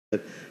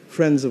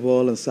friends of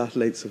all and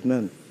satellites of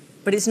none.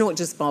 But it's not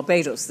just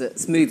Barbados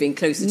that's moving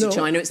closer to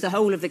China, it's the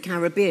whole of the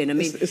Caribbean. I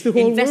mean, it's the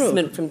whole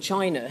investment world. from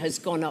China has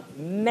gone up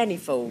many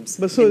folds.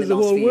 But so in is the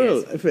the whole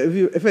world.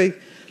 Years. If I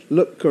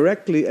look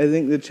correctly, I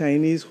think the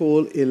Chinese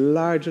hold a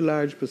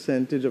large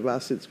percentage of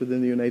assets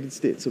within the United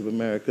States of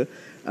America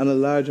and a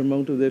large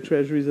amount of their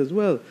treasuries as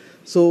well.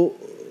 So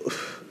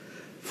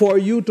for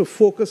you to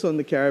focus on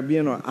the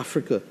Caribbean or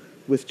Africa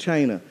with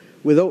China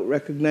without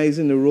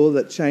recognizing the role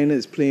that China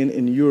is playing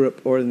in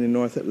Europe or in the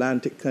North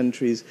Atlantic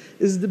countries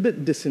is a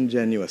bit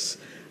disingenuous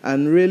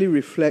and really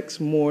reflects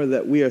more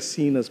that we are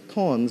seen as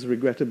pawns,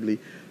 regrettably,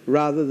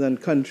 rather than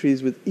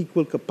countries with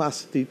equal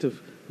capacity to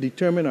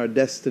determine our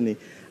destiny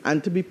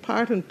and to be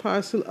part and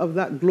parcel of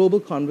that global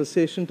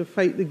conversation to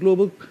fight the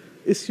global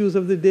issues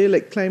of the day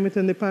like climate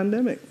and the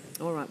pandemic.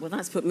 All right, well,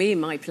 that's put me in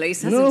my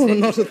place, hasn't it?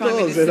 No, not at Prime all,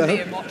 Minister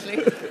Zira.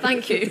 Mortley.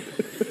 Thank you.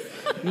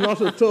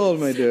 Not at all,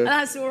 my dear.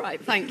 That's all right,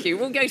 thank you.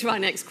 We'll go to our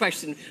next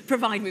question.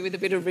 Provide me with a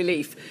bit of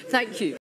relief. Thank you.